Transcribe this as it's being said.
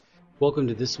Welcome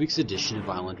to this week's edition of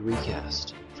Island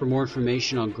Recast. For more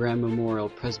information on Grand Memorial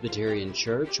Presbyterian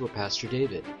Church or Pastor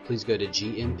David, please go to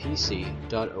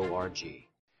gmpc.org.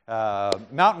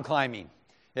 Mountain climbing.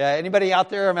 Yeah, anybody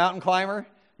out there a mountain climber?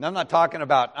 And I'm not talking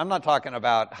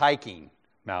about hiking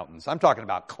mountains. I'm talking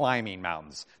about climbing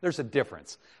mountains. There's a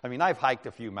difference. I mean, I've hiked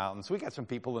a few mountains. We got some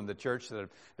people in the church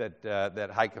that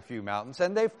hike a few mountains,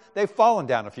 and they've fallen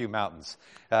down a few mountains.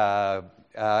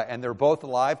 And they're both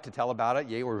alive to tell about it.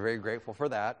 Yay, we're very grateful for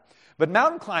that. But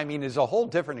mountain climbing is a whole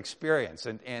different experience,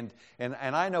 and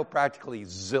I know practically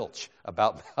zilch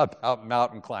about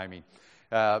mountain climbing.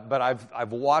 But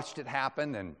I've watched it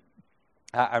happen, and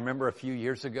I remember a few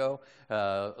years ago,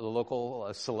 a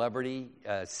local celebrity,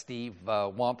 Steve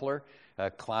Wampler,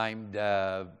 climbed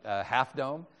Half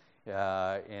Dome,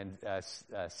 and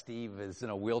Steve is in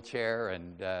a wheelchair,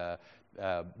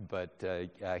 but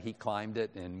he climbed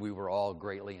it, and we were all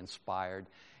greatly inspired.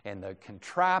 And the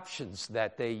contraptions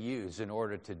that they use in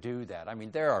order to do that. I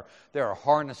mean, there are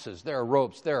harnesses, there are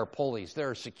ropes, there are pulleys, there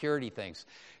are security things,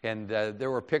 and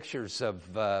there were pictures of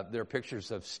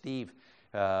Steve.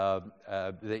 You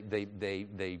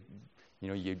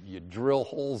drill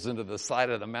holes into the side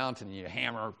of the mountain, you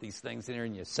hammer these things in here,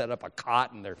 and you set up a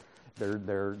cot, and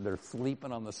they're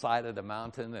sleeping on the side of the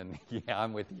mountain. And yeah,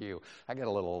 I'm with you. I got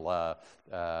a little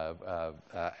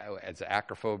it's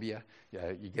acrophobia.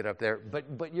 You get up there,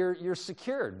 but you're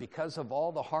secured because of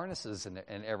all the harnesses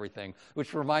and everything.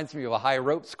 Which reminds me of a high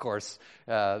ropes course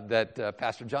that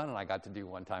Pastor John and I got to do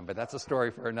one time. But that's a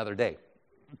story for another day.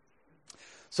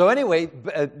 So anyway,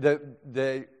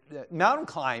 the mountain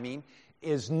climbing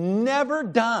is never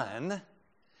done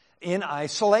in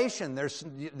isolation.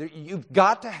 You've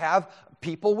got to have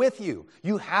people with you.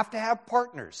 You have to have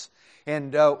partners.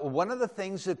 And one of the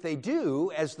things that they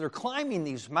do as they're climbing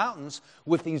these mountains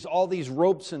with all these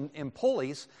ropes and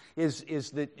pulleys is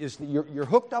that you're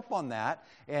hooked up on that,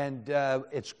 and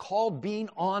it's called being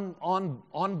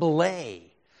on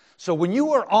belay. So when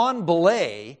you are on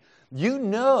belay, you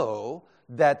know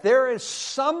that there is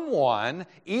someone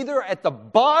either at the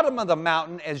bottom of the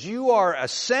mountain as you are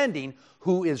ascending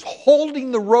who is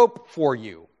holding the rope for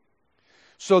you.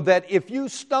 So that if you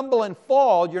stumble and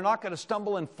fall, you're not going to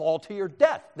stumble and fall to your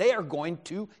death. They are going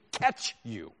to catch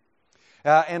you.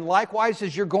 And likewise,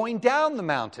 as you're going down the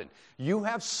mountain, you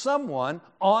have someone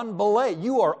on belay.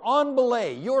 You are on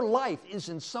belay. Your life is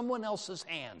in someone else's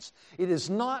hands. It is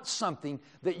not something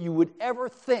that you would ever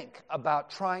think about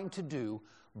trying to do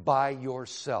by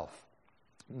yourself.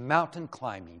 Mountain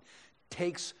climbing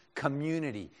takes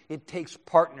community. It takes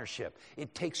partnership.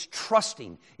 It takes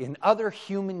trusting in other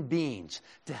human beings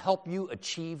to help you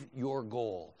achieve your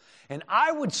goal. And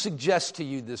I would suggest to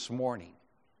you this morning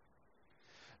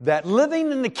that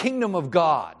living in the kingdom of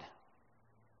God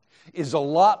is a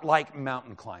lot like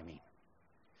mountain climbing.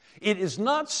 It is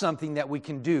not something that we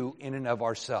can do in and of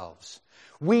ourselves.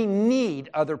 We need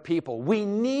other people. We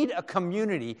need a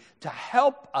community to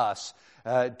help us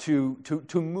to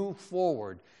move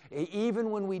forward.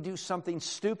 Even when we do something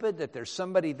stupid, that there's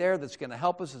somebody there that's going to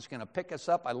help us, that's going to pick us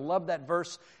up. I love that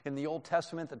verse in the Old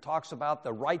Testament that talks about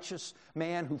the righteous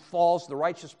man who falls, the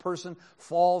righteous person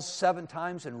falls 7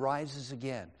 times and rises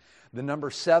again. The number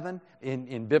 7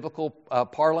 in biblical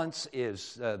parlance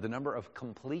is the number of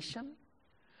completion.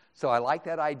 So I like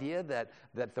that idea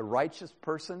that the righteous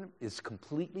person is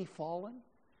completely fallen,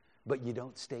 but you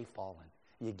don't stay fallen.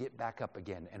 You get back up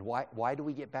again. And why do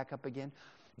we get back up again?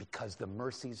 Because the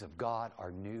mercies of God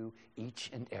are new each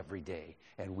and every day,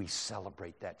 and we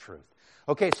celebrate that truth.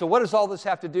 Okay, so what does all this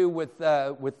have to do with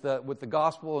the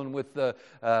gospel and with the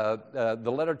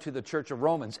letter to the Church of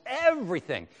Romans?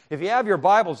 Everything. If you have your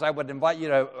Bibles, I would invite you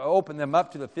to open them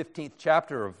up to the 15th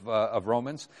chapter of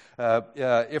Romans.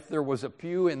 If there was a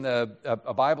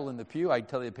Bible in the pew, I'd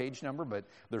tell you the page number, but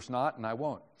there's not, and I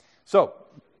won't. So.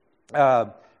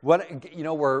 We're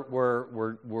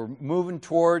moving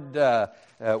toward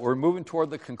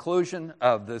the conclusion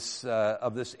of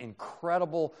this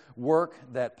incredible work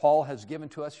that Paul has given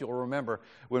to us. You'll remember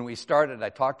when we started, I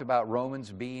talked about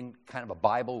Romans being kind of a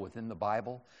Bible within the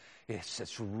Bible. It's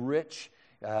this rich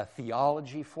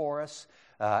theology for us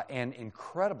and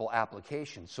incredible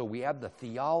application. So we have the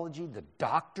theology, the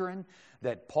doctrine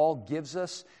that Paul gives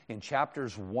us in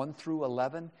chapters 1 through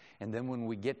 11, and then when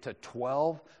we get to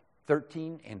 12.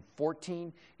 13 and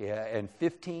 14 and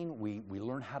 15, we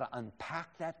learn how to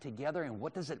unpack that together and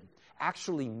what does it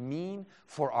actually mean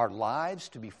for our lives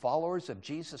to be followers of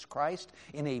Jesus Christ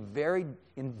in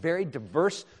very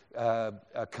diverse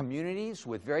communities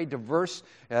with very diverse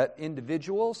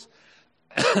individuals.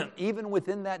 Even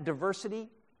within that diversity,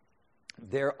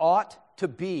 there ought to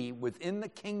be within the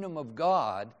kingdom of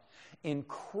God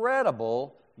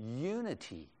incredible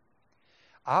unity.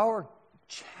 Our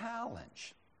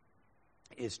challenge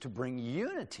is to bring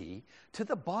unity to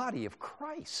the body of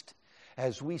Christ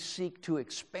as we seek to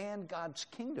expand God's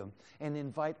kingdom and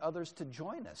invite others to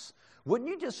join us. Wouldn't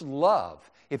you just love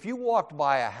if you walked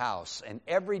by a house and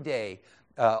every day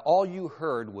all you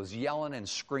heard was yelling and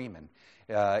screaming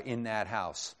in that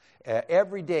house?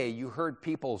 Every day you heard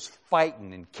people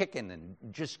fighting and kicking and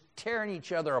just tearing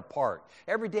each other apart.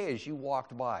 Every day as you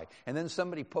walked by. And then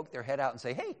somebody poked their head out and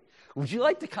say, "Hey, would you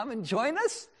like to come and join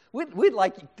us? We'd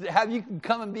like to have you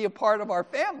come and be a part of our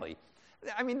family."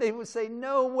 I mean, they would say,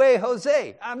 "No way,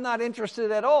 Jose, I'm not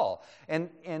interested at all."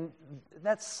 And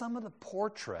that's some of the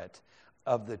portrait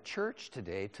of the church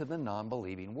today to the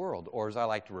non-believing world, or as I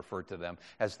like to refer to them,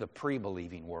 as the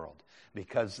pre-believing world,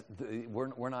 because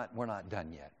we're not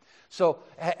done yet. So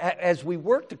as we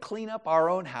work to clean up our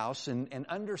own house and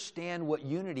understand what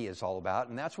unity is all about,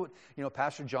 and that's what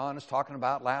Pastor John was talking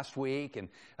about last week, and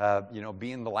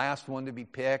being the last one to be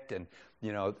picked, and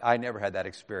I never had that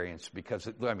experience because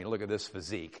look at this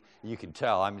physique. You can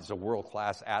tell I'm just a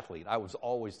world-class athlete. I was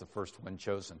always the first one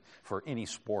chosen for any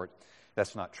sport.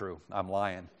 That's not true. I'm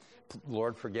lying.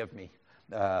 Lord, forgive me.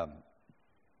 But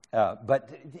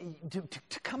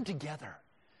to come together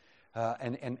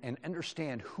and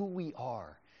understand who we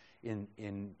are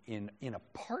in a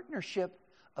partnership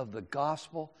of the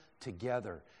gospel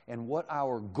together, and what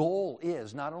our goal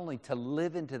is, not only to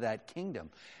live into that kingdom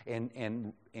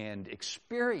and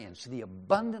experience the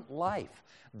abundant life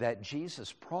that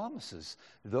Jesus promises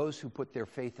those who put their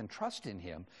faith and trust in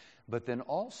Him, but then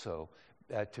also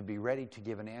to be ready to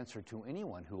give an answer to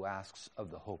anyone who asks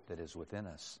of the hope that is within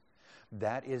us.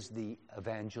 That is the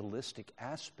evangelistic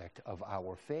aspect of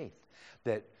our faith,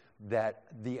 that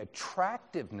the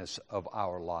attractiveness of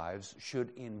our lives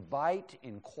should invite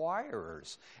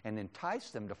inquirers and entice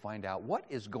them to find out what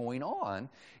is going on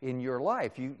in your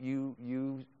life.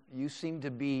 You seem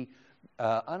to be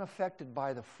unaffected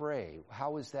by the fray.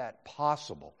 How is that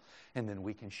possible? And then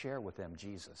we can share with them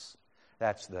Jesus.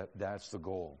 That's the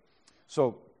goal.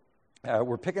 So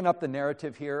we're picking up the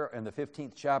narrative here in the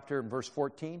 15th chapter, verse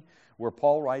 14, where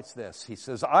Paul writes this. He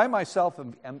says, "I myself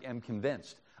am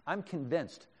convinced." I'm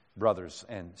convinced, brothers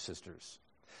and sisters,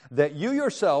 that you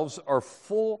yourselves are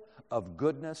full of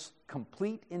goodness,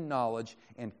 complete in knowledge,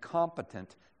 and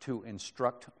competent to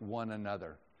instruct one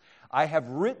another. I have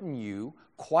written you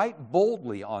quite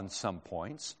boldly on some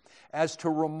points, as to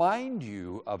remind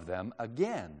you of them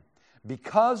again,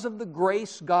 because of the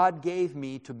grace God gave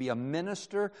me to be a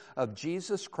minister of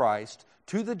Jesus Christ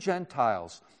to the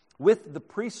Gentiles, with the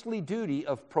priestly duty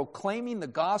of proclaiming the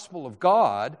gospel of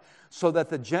God, so that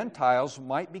the Gentiles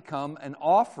might become an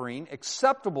offering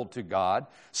acceptable to God,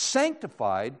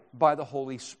 sanctified by the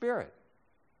Holy Spirit.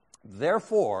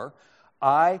 Therefore,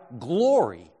 I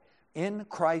glory in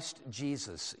Christ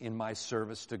Jesus in my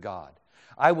service to God.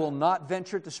 I will not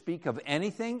venture to speak of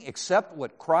anything except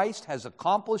what Christ has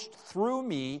accomplished through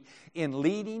me in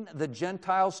leading the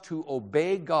Gentiles to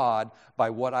obey God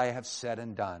by what I have said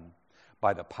and done,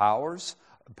 by the power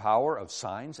of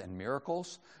signs and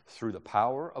miracles, through the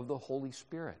power of the Holy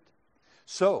Spirit.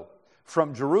 So,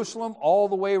 from Jerusalem all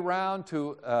the way round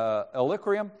to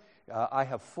Illyricum, I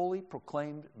have fully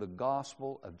proclaimed the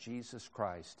gospel of Jesus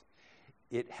Christ.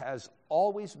 It has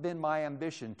always been my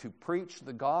ambition to preach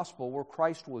the gospel where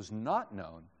Christ was not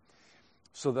known,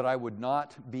 so that I would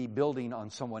not be building on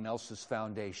someone else's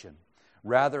foundation.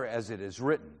 Rather, as it is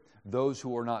written, those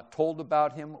who are not told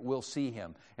about him will see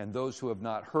him, and those who have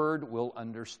not heard will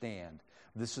understand.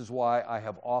 This is why I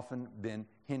have often been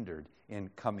hindered in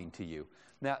coming to you.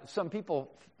 Now, some people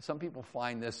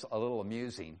find this a little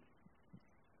amusing,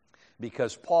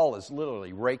 because Paul is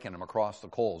literally raking them across the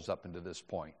coals up into this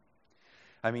point.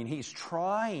 I mean, he's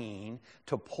trying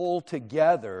to pull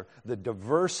together the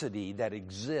diversity that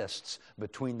exists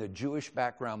between the Jewish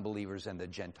background believers and the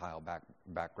Gentile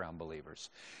background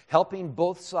believers, helping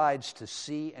both sides to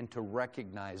see and to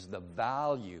recognize the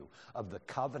value of the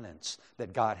covenants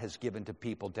that God has given to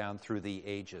people down through the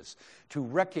ages, to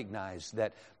recognize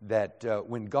that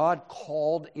when God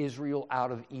called Israel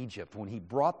out of Egypt, when he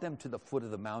brought them to the foot of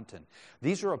the mountain,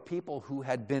 these are a people who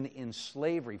had been in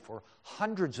slavery for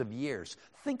hundreds of years.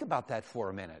 Think about that for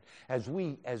a minute as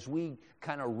we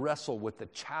kind of wrestle with the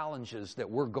challenges that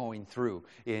we're going through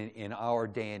in our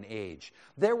day and age.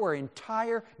 There were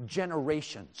entire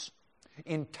generations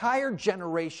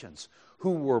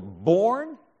who were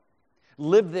born,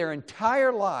 lived their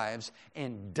entire lives,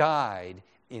 and died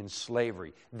in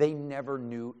slavery. They never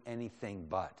knew anything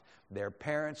but their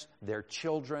parents, their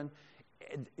children,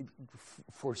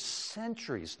 for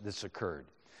centuries this occurred.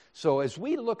 So as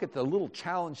we look at the little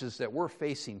challenges that we're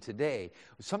facing today,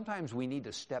 sometimes we need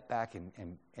to step back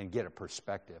and get a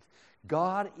perspective.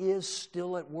 God is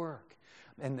still at work,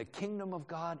 and the kingdom of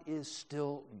God is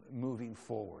still moving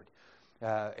forward.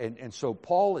 And so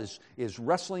Paul is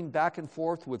wrestling back and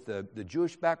forth with the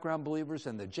Jewish background believers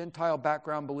and the Gentile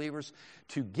background believers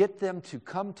to get them to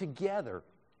come together,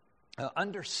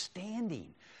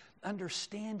 understanding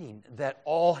that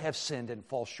all have sinned and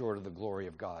fall short of the glory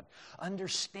of God,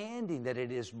 understanding that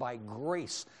it is by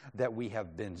grace that we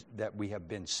have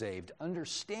been saved,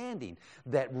 understanding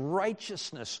that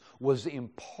righteousness was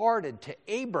imparted to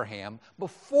Abraham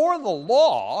before the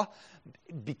law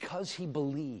because he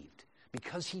believed,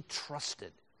 because he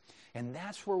trusted. And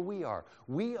that's where we are.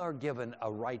 We are given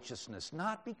a righteousness,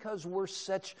 not because we're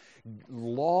such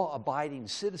law-abiding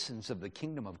citizens of the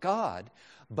kingdom of God,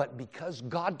 but because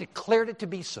God declared it to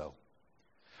be so.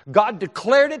 God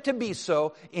declared it to be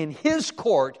so. In His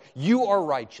court, you are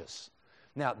righteous.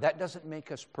 Now, that doesn't make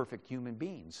us perfect human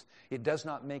beings. It does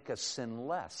not make us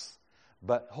sinless.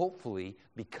 But hopefully,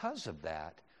 because of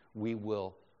that, we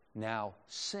will now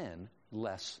sin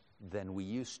less than we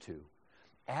used to.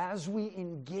 As we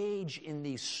engage in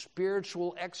these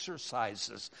spiritual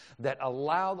exercises that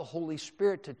allow the Holy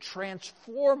Spirit to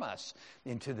transform us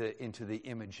into the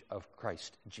image of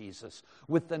Christ Jesus,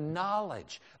 with the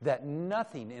knowledge that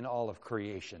nothing in all of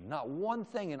creation, not one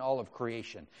thing in all of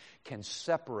creation, can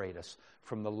separate us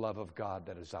from the love of God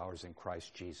that is ours in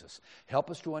Christ Jesus.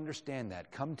 Help us to understand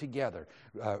that. Come together.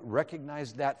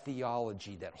 Recognize that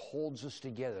theology that holds us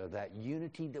together, that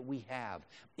unity that we have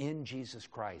in Jesus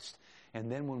Christ. And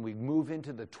then when we move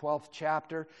into the 12th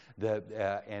chapter,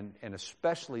 and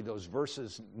especially those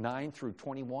verses 9 through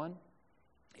 21,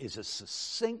 is a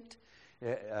succinct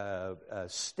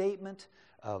statement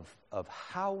of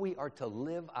how we are to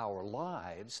live our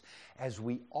lives as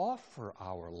we offer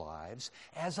our lives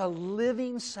as a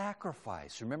living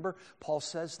sacrifice. Remember, Paul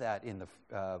says that in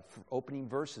the opening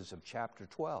verses of chapter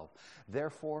 12.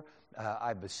 Therefore,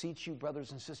 I beseech you,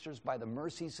 brothers and sisters, by the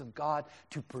mercies of God,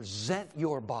 to present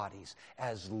your bodies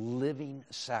as living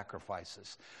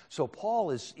sacrifices. So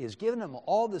Paul is giving them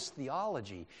all this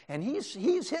theology, and he's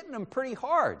hitting them pretty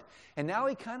hard. And now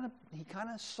he kind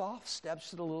of soft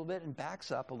steps it a little bit and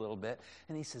backs up a little bit,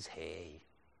 and he says, hey,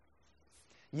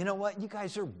 you know what? You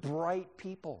guys are bright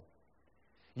people.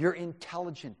 You're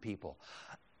intelligent people.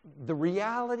 The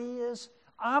reality is,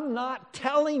 I'm not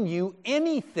telling you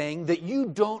anything that you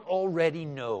don't already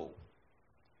know.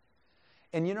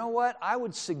 And you know what? I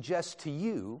would suggest to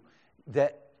you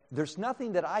that there's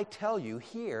nothing that I tell you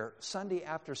here Sunday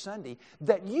after Sunday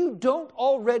that you don't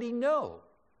already know.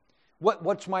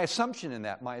 What's my assumption in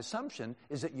that? My assumption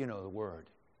is that you know the Word.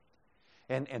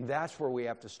 And that's where we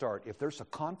have to start. If there's a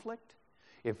conflict,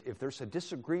 if there's a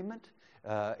disagreement,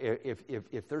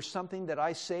 if there's something that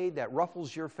I say that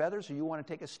ruffles your feathers or you want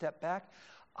to take a step back,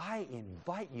 I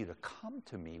invite you to come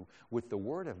to me with the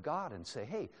Word of God and say,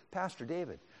 hey, Pastor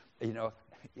David, you know,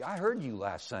 I heard you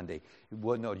last Sunday.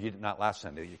 Well, no, you not last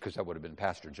Sunday, because that would have been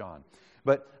Pastor John.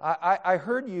 But I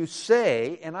heard you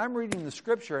say, and I'm reading the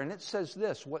Scripture, and it says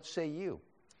this, what say you?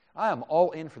 I am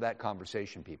all in for that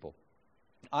conversation, people.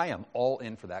 I am all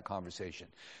in for that conversation,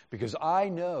 because I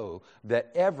know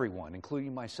that everyone,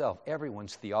 including myself,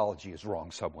 everyone's theology is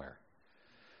wrong somewhere.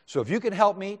 So if you can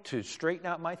help me to straighten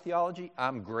out my theology,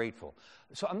 I'm grateful.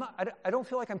 So I don't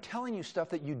feel like I'm telling you stuff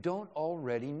that you don't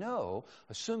already know,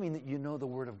 assuming that you know the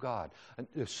Word of God,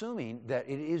 assuming that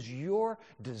it is your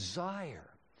desire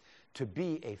to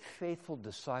be a faithful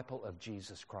disciple of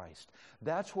Jesus Christ.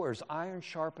 That's where as iron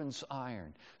sharpens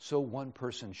iron, so one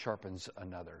person sharpens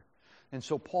another. And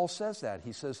so Paul says that.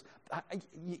 He says,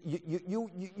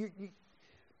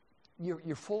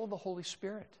 you're full of the Holy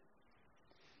Spirit.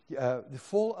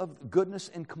 Full of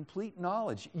goodness and complete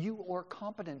knowledge. You are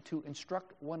competent to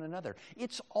instruct one another.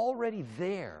 It's already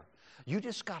there. You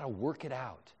just got to work it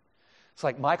out. It's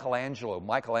like Michelangelo.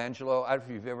 I don't know if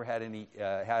you've ever had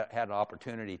an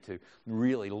opportunity to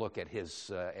really look at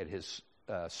his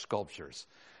sculptures.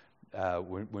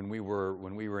 When we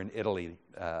were in Italy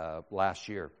last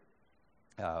year,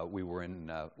 we were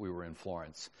in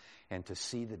Florence, and to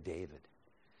see the David,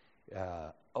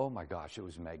 oh my gosh, it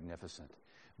was magnificent.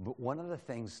 But one of the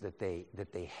things that they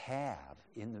have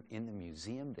in the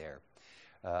museum there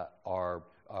are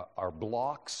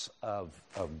blocks of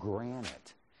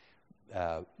granite,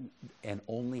 and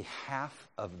only half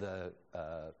of the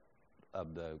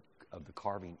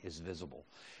carving is visible.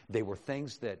 They were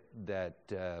things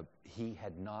that he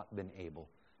had not been able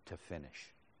to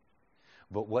finish.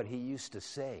 But what he used to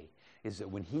say is that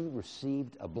when he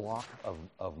received a block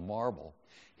of marble,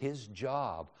 his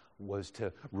job was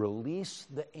to release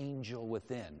the angel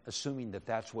within, assuming that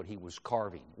that's what he was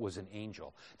carving, was an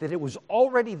angel, that it was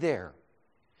already there.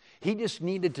 He just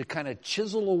needed to kind of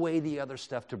chisel away the other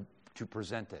stuff to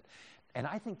present it. And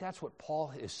I think that's what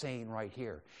Paul is saying right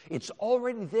here. It's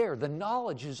already there. The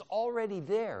knowledge is already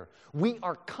there. We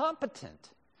are competent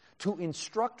to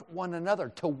instruct one another,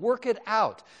 to work it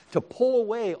out, to pull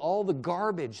away all the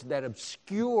garbage that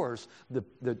obscures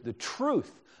the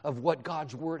truth of what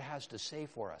God's Word has to say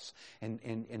for us.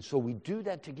 And so we do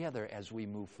that together as we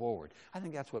move forward. I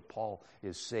think that's what Paul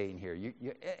is saying here.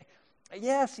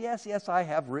 Yes, I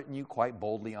have written you quite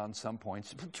boldly on some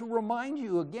points, but to remind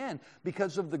you again,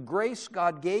 because of the grace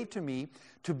God gave to me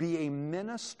to be a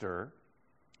minister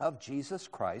of Jesus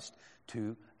Christ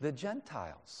to the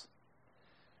Gentiles.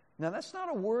 Now, that's not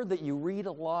a word that you read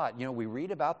a lot. You know, we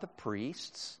read about the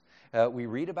priests, we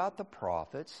read about the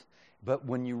prophets, but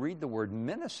when you read the word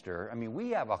minister, I mean,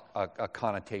 we have a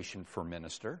connotation for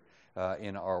minister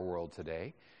in our world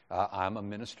today. I'm a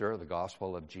minister of the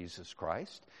gospel of Jesus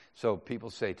Christ. So people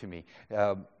say to me,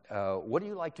 what do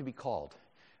you like to be called?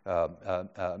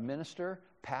 Minister,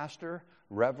 pastor,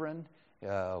 reverend?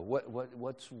 What?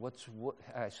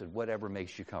 I said, whatever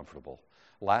makes you comfortable.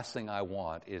 Last thing I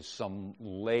want is some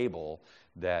label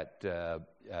that,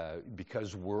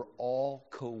 because we're all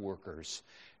co-workers,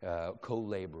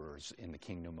 co-laborers in the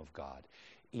kingdom of God.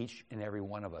 Each and every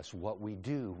one of us, what we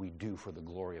do for the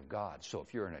glory of God. So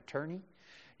if you're an attorney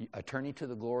to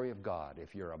the glory of God.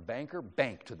 If you're a banker,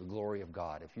 bank to the glory of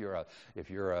God. If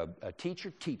you're a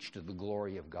teacher, teach to the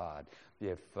glory of God.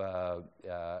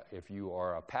 If you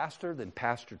are a pastor, then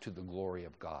pastor to the glory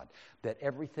of God. That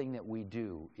everything that we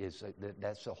do is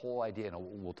that's the whole idea, and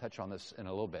we'll touch on this in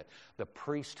a little bit. The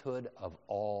priesthood of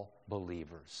all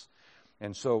believers.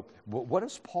 And so, what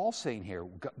is Paul saying here?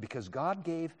 Because God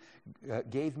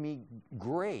gave me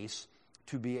grace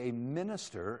to be a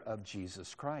minister of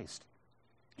Jesus Christ.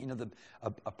 You know,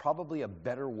 probably a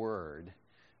better word,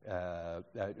 or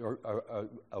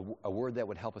a word that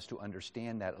would help us to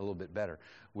understand that a little bit better,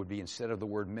 would be, instead of the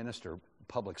word minister,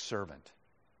 public servant.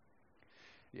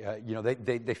 You know,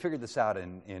 they figured this out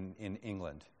in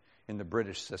England, in the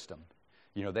British system.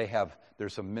 You know,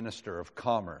 there's a minister of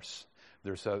commerce,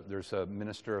 there's a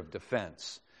minister of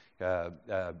defense,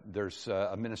 there's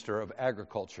a minister of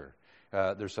agriculture,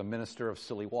 there's a minister of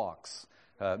silly walks.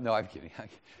 No, I'm kidding.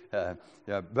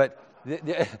 But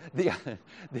the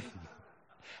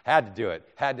had to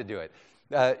do it.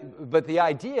 But the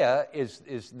idea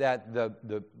is that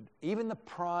even the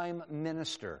prime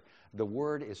minister, the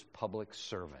word is public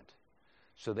servant.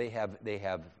 So they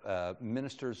have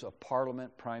ministers of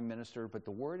parliament, prime minister, but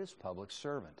the word is public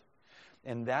servant.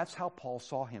 And that's how Paul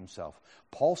saw himself.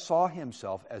 Paul saw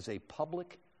himself as a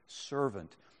public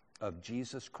servant of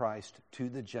Jesus Christ to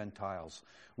the Gentiles,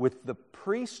 with the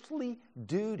priestly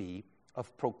duty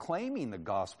of proclaiming the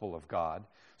gospel of God,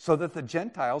 so that the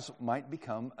Gentiles might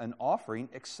become an offering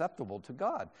acceptable to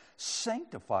God,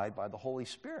 sanctified by the Holy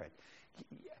Spirit.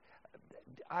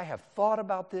 I have thought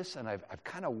about this, and I've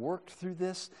kind of worked through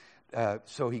this.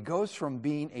 So he goes from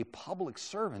being a public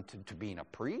servant to being a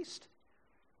priest.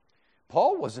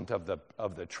 Paul wasn't of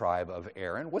the tribe of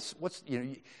Aaron.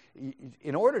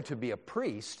 In order to be a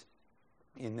priest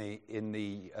in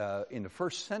the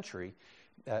first century,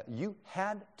 you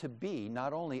had to be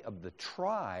not only of the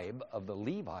tribe of the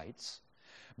Levites,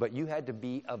 but you had to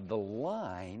be of the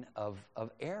line of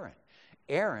Aaron.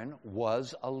 Aaron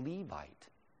was a Levite.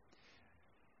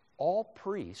 All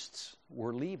priests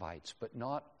were Levites, but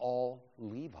not all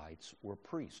Levites were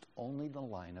priests. Only the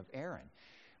line of Aaron.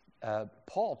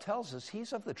 Paul tells us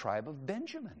he's of the tribe of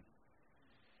Benjamin.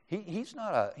 He's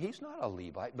not a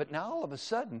Levite, but now all of a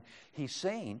sudden he's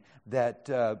saying that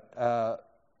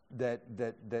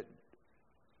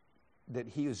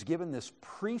he is given this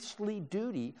priestly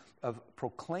duty of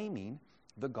proclaiming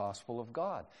the gospel of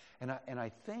God. And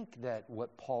I think that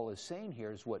what Paul is saying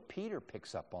here is what Peter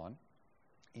picks up on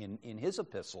in his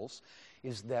epistles,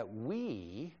 is that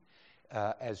we,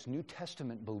 as New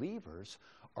Testament believers,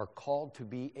 are called to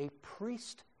be a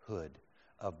priesthood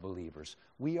of believers.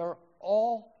 We are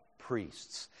all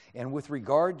priests. And with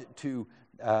regard to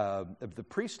the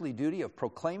priestly duty of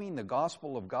proclaiming the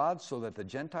gospel of God so that the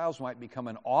Gentiles might become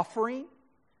an offering,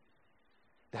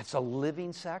 that's a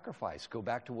living sacrifice. Go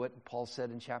back to what Paul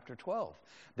said in chapter 12,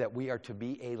 that we are to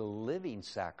be a living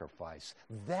sacrifice.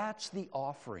 That's the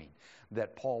offering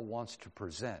that Paul wants to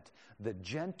present. The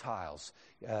Gentiles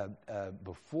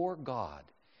before God,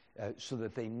 so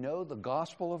that they know the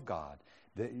gospel of God,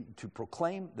 to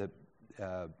proclaim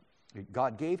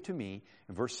God gave to me,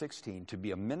 in verse 16, to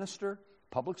be a minister,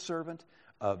 public servant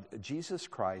of Jesus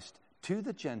Christ to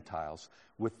the Gentiles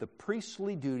with the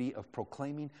priestly duty of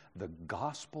proclaiming the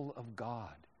gospel of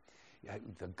God.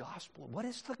 The gospel, what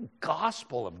is the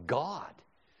gospel of God?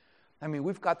 I mean,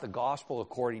 we've got the gospel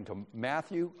according to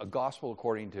Matthew, a gospel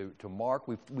according to Mark.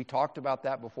 We talked about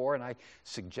that before, and I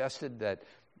suggested that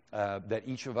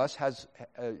each of us has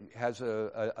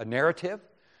a narrative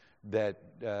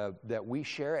that we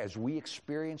share as we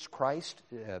experience Christ.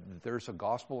 There's a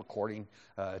gospel according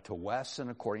to Wes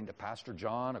and according to Pastor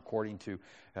John, according to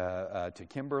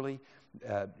Kimberly,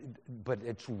 but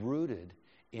it's rooted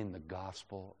in the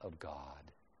gospel of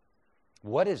God.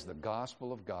 What is the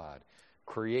gospel of God?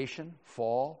 Creation,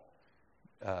 fall,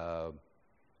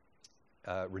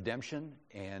 redemption,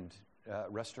 and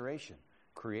restoration.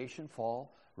 Creation,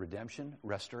 fall, redemption,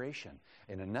 restoration.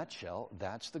 In a nutshell,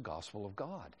 that's the gospel of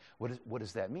God. What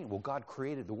does that mean? Well, God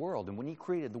created the world, and when He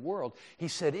created the world, He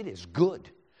said it is good.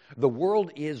 The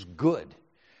world is good.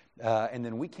 And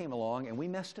then we came along and we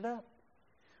messed it up.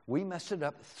 We messed it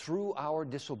up through our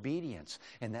disobedience,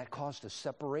 and that caused a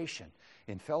separation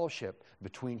in fellowship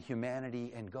between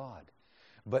humanity and God.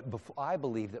 But I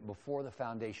believe that before the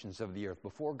foundations of the earth,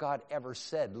 before God ever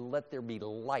said, let there be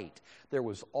light, there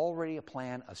was already a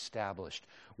plan established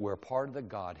where part of the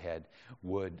Godhead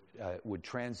would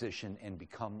transition and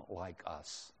become like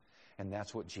us. And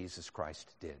that's what Jesus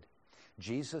Christ did.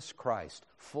 Jesus Christ,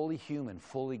 fully human,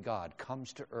 fully God,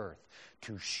 comes to earth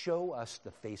to show us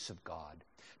the face of God,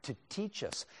 to teach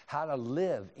us how to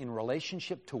live in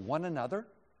relationship to one another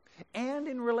and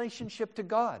in relationship to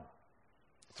God,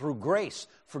 through grace,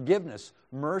 forgiveness,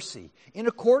 mercy, in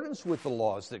accordance with the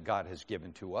laws that God has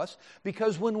given to us,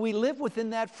 because when we live within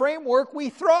that framework, we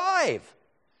thrive.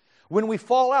 When we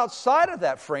fall outside of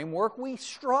that framework, we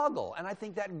struggle, and I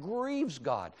think that grieves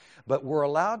God. But we're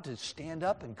allowed to stand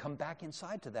up and come back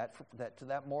inside to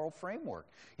that moral framework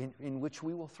in which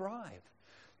we will thrive.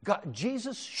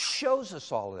 Jesus shows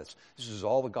us all of this. This is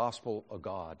all the gospel of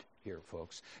God here,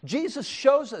 folks. Jesus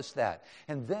shows us that.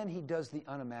 And then He does the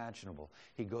unimaginable.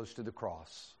 He goes to the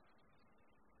cross.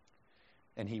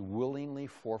 And He willingly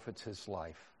forfeits His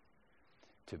life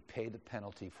to pay the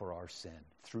penalty for our sin.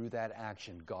 Through that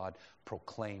action, God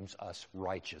proclaims us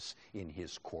righteous in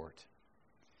His court.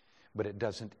 But it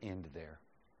doesn't end there.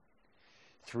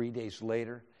 3 days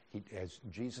later, as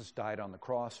Jesus died on the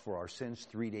cross for our sins,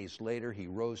 3 days later, He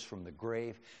rose from the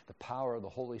grave. The power of the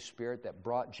Holy Spirit that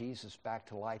brought Jesus back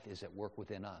to life is at work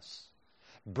within us,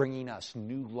 bringing us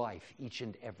new life each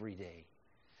and every day.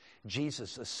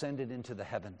 Jesus ascended into the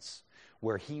heavens,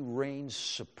 where He reigns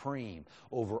supreme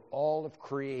over all of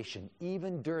creation.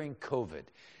 Even during COVID,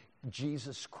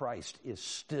 Jesus Christ is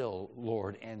still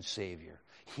Lord and Savior.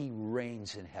 He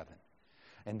reigns in heaven.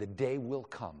 And the day will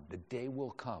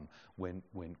come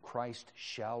when Christ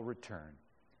shall return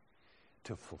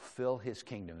to fulfill His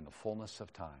kingdom in the fullness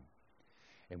of time.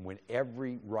 And when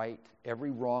every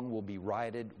wrong will be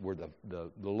righted, where the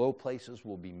low places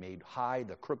will be made high,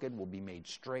 the crooked will be made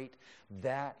straight.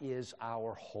 That is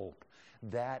our hope.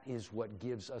 That is what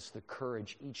gives us the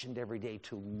courage each and every day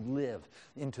to live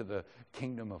into the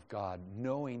kingdom of God,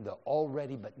 knowing the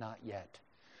already but not yet.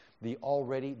 The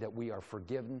already, that we are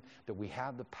forgiven, that we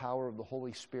have the power of the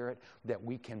Holy Spirit, that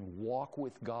we can walk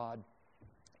with God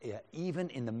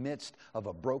even in the midst of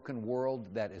a broken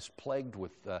world that is plagued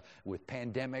with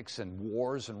pandemics and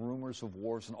wars and rumors of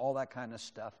wars and all that kind of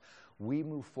stuff. We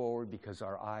move forward because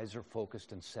our eyes are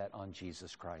focused and set on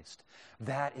Jesus Christ.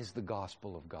 That is the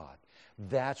gospel of God.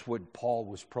 That's what Paul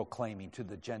was proclaiming to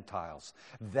the Gentiles.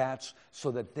 That's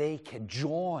so that they can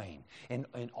join in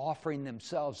offering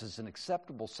themselves as an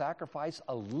acceptable sacrifice,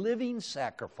 a living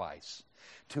sacrifice,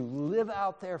 to live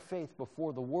out their faith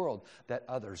before the world that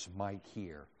others might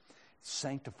hear.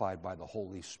 Sanctified by the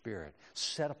Holy Spirit,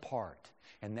 set apart.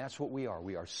 And that's what we are.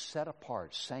 We are set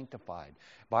apart, sanctified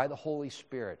by the Holy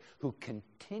Spirit, who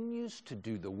continues to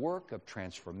do the work of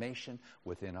transformation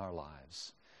within our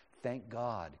lives. Thank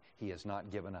God He has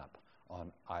not given up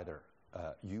on either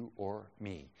you or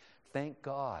me. Thank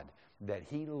God that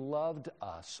He loved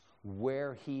us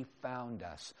where He found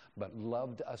us, but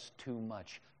loved us too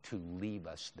much to leave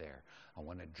us there. I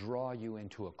want to draw you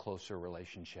into a closer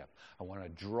relationship. I want to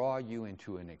draw you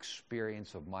into an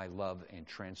experience of my love and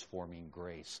transforming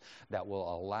grace that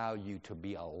will allow you to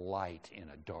be a light in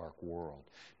a dark world,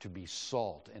 to be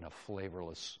salt in a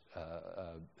flavorless,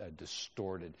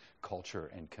 distorted culture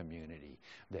and community,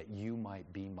 that you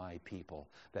might be my people,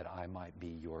 that I might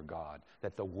be your God,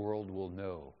 that the world will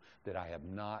know that I have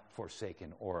not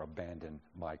forsaken or abandoned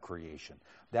my creation.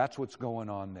 That's what's going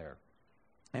on there.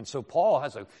 And so Paul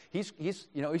he's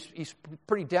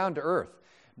pretty down to earth.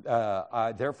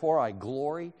 Therefore I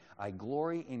glory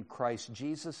in Christ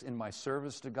Jesus in my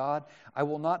service to God. I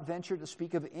will not venture to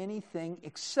speak of anything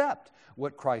except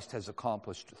what Christ has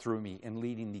accomplished through me in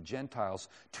leading the Gentiles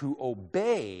to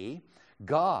obey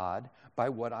God by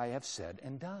what I have said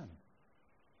and done.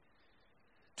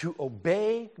 To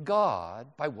obey God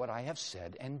by what I have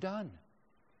said and done.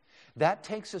 That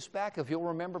takes us back, if you'll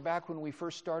remember back when we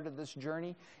first started this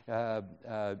journey,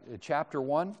 chapter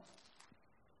 1,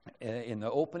 in the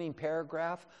opening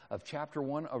paragraph of chapter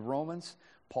 1 of Romans,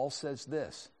 Paul says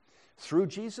this, through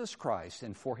Jesus Christ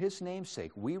and for his name's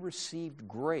sake, we received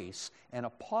grace and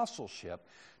apostleship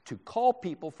to call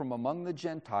people from among the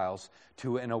Gentiles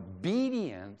to an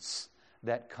obedience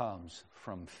that comes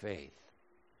from faith.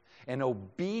 An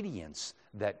obedience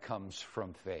that comes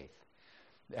from faith.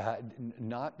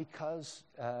 Not because,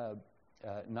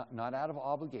 not out of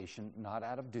obligation, not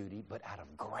out of duty, but out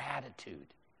of gratitude.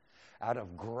 Out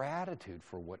of gratitude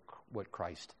for what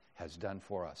Christ has done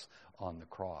for us on the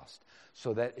cross.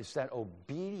 So that it's that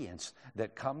obedience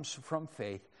that comes from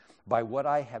faith by what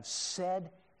I have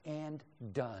said and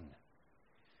done.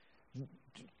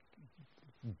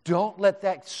 Don't let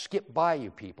that skip by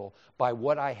you, people, by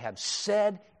what I have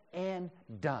said and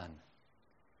done.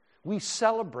 We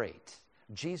celebrate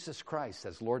Jesus Christ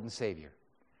as Lord and Savior.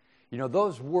 You know,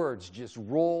 those words just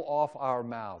roll off our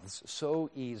mouths so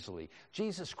easily.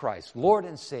 Jesus Christ, Lord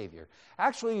and Savior.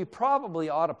 Actually, you probably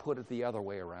ought to put it the other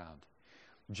way around.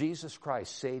 Jesus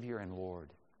Christ, Savior and Lord.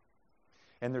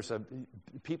 And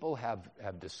people have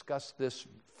discussed this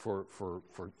for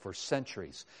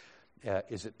centuries.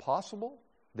 Is it possible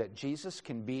that Jesus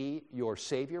can be your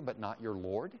Savior but not your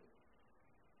Lord?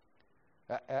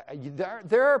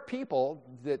 There are people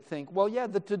that think, well, yeah,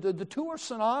 the two are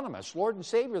synonymous. Lord and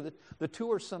Savior, the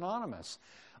two are synonymous.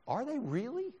 Are they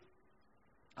really?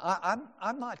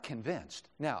 I'm not convinced.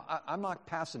 Now, I'm not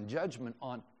passing judgment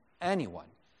on anyone.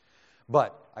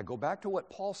 But I go back to what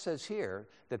Paul says here,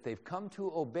 that they've come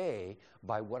to obey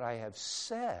by what I have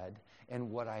said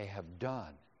and what I have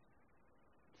done.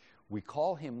 We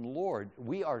call him Lord.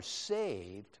 We are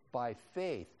saved by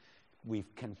faith.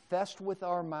 We've confessed with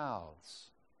our mouths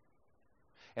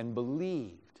and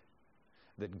believed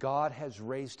that God has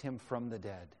raised him from the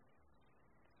dead.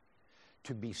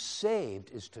 To be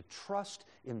saved is to trust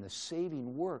in the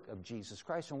saving work of Jesus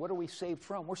Christ. And what are we saved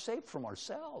from? We're saved from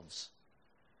ourselves.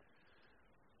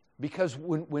 Because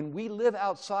when we live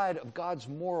outside of God's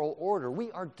moral order,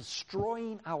 we are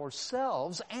destroying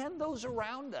ourselves and those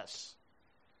around us.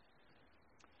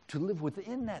 To live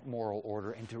within that moral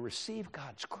order and to receive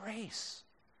God's grace.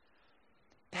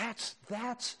 That's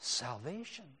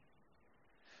salvation.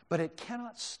 But it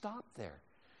cannot stop there.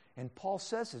 And Paul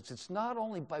says it's not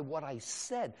only by what I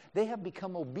said. They have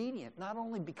become obedient, not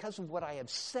only because of what I have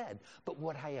said, but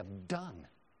what I have done.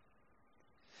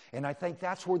 And I think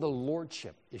that's where the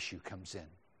lordship issue comes in.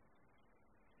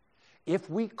 If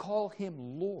we call him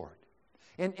Lord,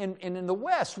 and in the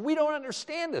West, we don't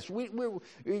understand this.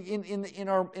 In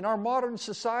our modern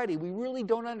society, we really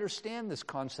don't understand this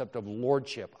concept of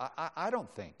lordship. I don't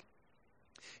think.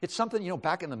 It's something,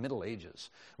 back in the Middle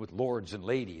Ages with lords and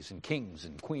ladies and kings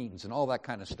and queens and all that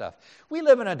kind of stuff. We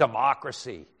live in a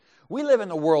democracy. We live in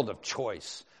the world of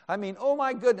choice. I mean, oh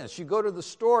my goodness, you go to the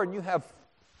store and you have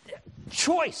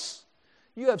choice.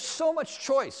 You have so much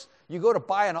choice. You go to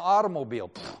buy an automobile.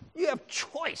 You have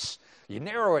choice. You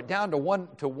narrow it down to one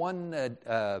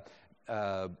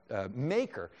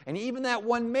maker. And even that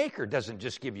one maker doesn't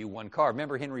just give you one car.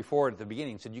 Remember Henry Ford at the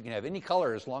beginning said you can have any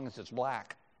color as long as it's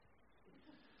black.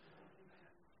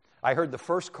 I heard the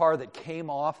first car that came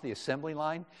off the assembly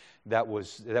line that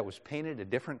was painted a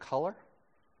different color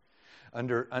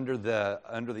under the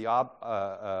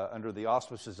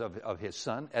auspices of his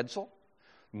son Edsel.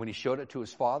 And when he showed it to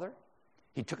his father,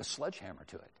 he took a sledgehammer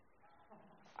to it.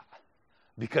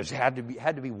 Because it had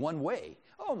to be one way.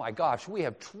 Oh my gosh, we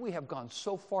have gone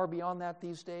so far beyond that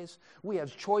these days. We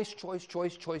have choice.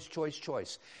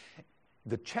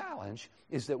 The challenge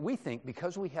is that we think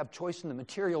because we have choice in the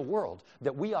material world,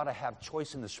 that we ought to have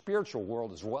choice in the spiritual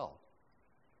world as well.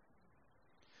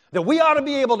 That we ought to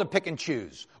be able to pick and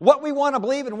choose what we want to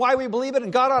believe and why we believe it,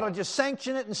 and God ought to just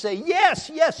sanction it and say, yes.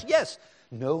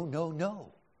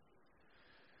 No.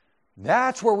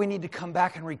 That's where we need to come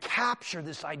back and recapture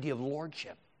this idea of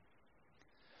lordship.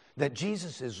 That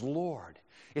Jesus is Lord.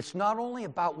 It's not only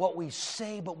about what we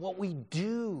say, but what we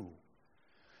do.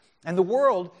 And the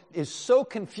world is so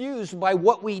confused by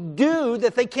what we do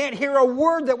that they can't hear a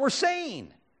word that we're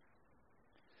saying.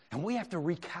 And we have to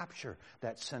recapture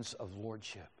that sense of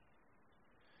lordship.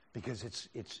 Because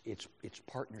it's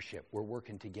partnership. We're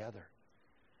working together.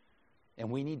 And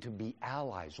we need to be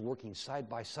allies, working side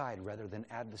by side rather than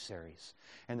adversaries.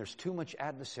 And there's too much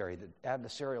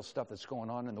adversarial stuff that's going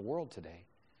on in the world today.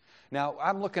 Now,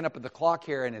 I'm looking up at the clock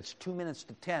here, and it's 2 minutes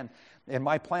to 10, and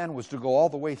my plan was to go all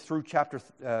the way through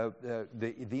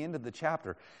the end of the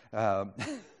chapter.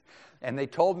 And they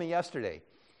told me yesterday,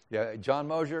 John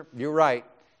Mosier, you're right.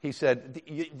 He said,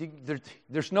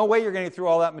 there's no way you're going to get through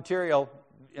all that material.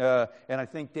 And I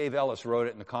think Dave Ellis wrote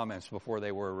it in the comments before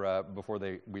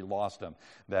we lost him,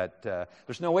 that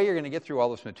there's no way you're going to get through all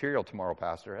this material tomorrow,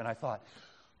 Pastor. And I thought,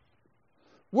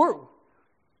 we're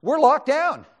locked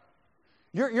down.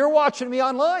 You're watching me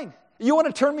online. You want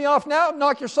to turn me off now?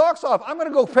 Knock your socks off. I'm going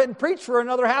to go and preach for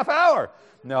another half hour.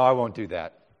 No, I won't do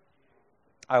that.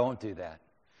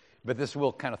 But this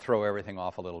will kind of throw everything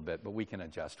off a little bit, but we can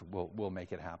adjust. We'll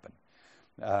make it happen.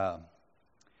 I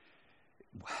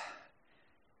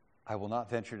will not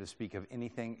venture to speak of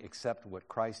anything except what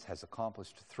Christ has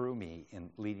accomplished through me in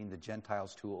leading the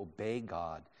Gentiles to obey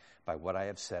God by what I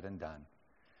have said and done.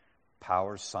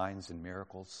 Powers, signs, and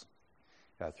miracles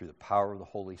through the power of the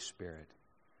Holy Spirit.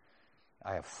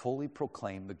 I have fully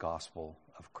proclaimed the gospel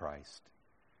of Christ.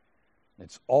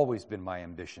 It's always been my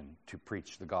ambition to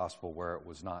preach the gospel where it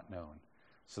was not known,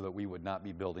 so that we would not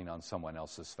be building on someone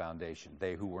else's foundation.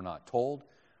 They who were not told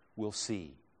will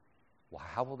see. Well,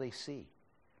 how will they see?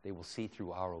 They will see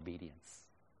through our obedience.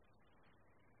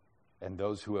 And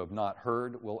those who have not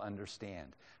heard will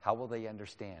understand. How will they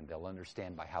understand? They'll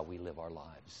understand by how we live our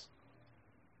lives.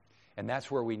 And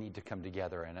that's where we need to come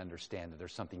together and understand that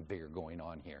there's something bigger going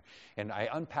on here. And I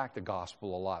unpacked the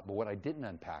gospel a lot, but what I didn't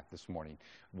unpack this morning,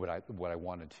 what I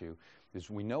wanted to, is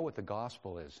we know what the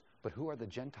gospel is, but who are the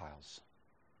Gentiles?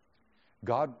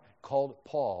 God called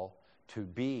Paul to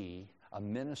be a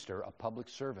minister, a public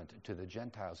servant to the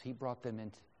Gentiles. He brought them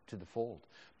into the fold.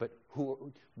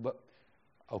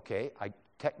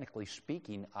 Technically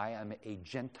speaking, I am a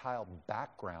Gentile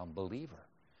background believer.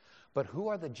 But who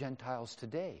are the Gentiles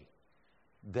today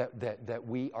that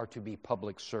we are to be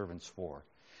public servants for?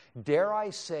 Dare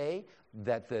I say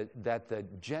that the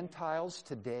Gentiles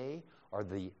today are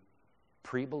the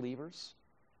pre-believers,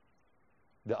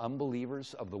 the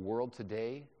unbelievers of the world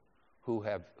today who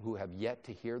have yet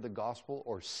to hear the gospel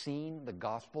or seen the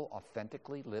gospel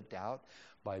authentically lived out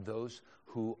by those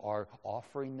who are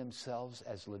offering themselves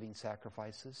as living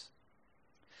sacrifices?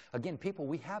 Again, people,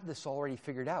 we have this already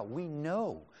figured out. We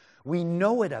know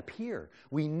it up here.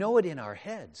 We know it in our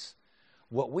heads.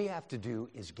 What we have to do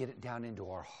is get it down into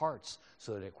our hearts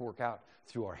so that it can work out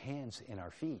through our hands and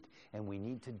our feet. And we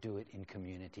need to do it in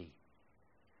community.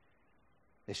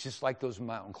 It's just like those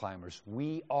mountain climbers.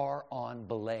 We are on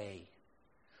belay.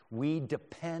 We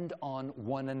depend on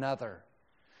one another.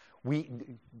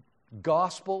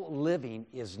 Gospel living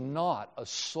is not a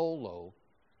solo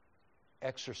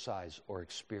exercise or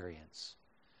experience.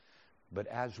 But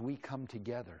as we come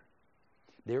together,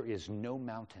 there is no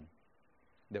mountain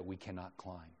that we cannot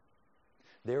climb.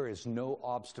 There is no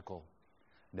obstacle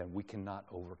that we cannot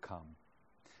overcome.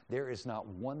 There is not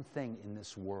one thing in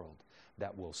this world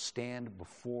that will stand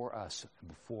before us,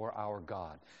 before our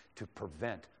God, to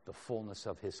prevent the fullness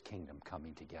of His kingdom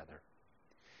coming together.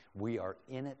 We are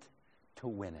in it to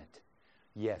win it.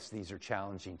 Yes, these are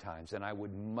challenging times, and I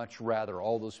would much rather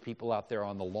all those people out there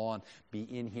on the lawn be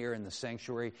in here in the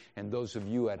sanctuary, and those of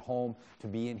you at home to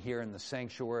be in here in the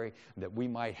sanctuary, that we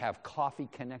might have coffee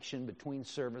connection between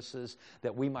services,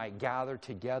 that we might gather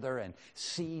together and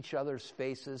see each other's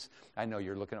faces. I know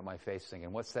you're looking at my face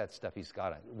thinking, what's that stuff he's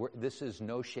got on? This is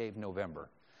No Shave November,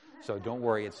 so don't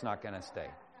worry, it's not going to stay.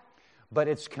 But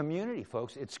it's community,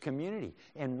 folks. It's community.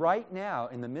 And right now,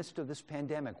 in the midst of this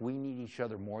pandemic, we need each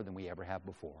other more than we ever have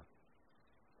before.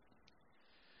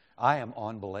 I am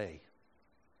on belay,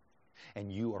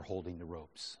 and you are holding the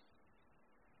ropes.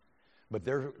 But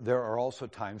there are also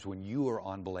times when you are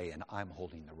on belay and I'm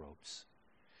holding the ropes.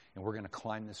 And we're going to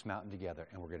climb this mountain together,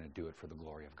 and we're going to do it for the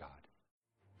glory of God.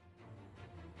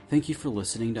 Thank you for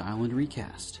listening to Island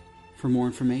Recast. For more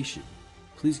information,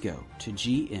 please go to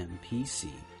gmpc.org.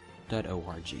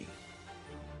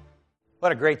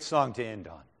 What a great song to end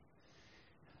on.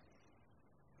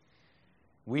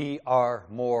 We are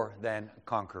more than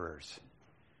conquerors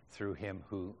through Him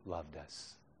who loved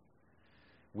us.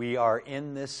 We are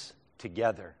in this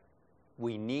together.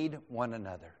 We need one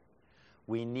another.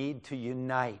 We need to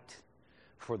unite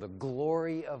for the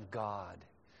glory of God.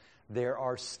 There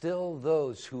are still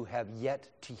those who have yet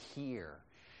to hear,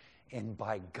 and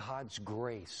by God's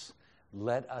grace,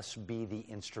 let us be the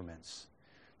instruments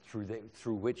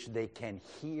through which they can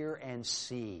hear and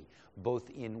see both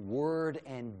in word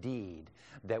and deed,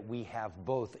 that we have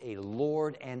both a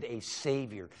Lord and a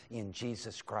Savior in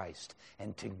Jesus Christ.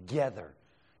 And together,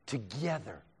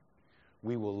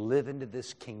 we will live into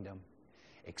this kingdom,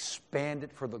 expand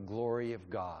it for the glory of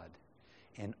God,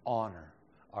 and honor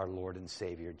our Lord and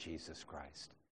Savior, Jesus Christ.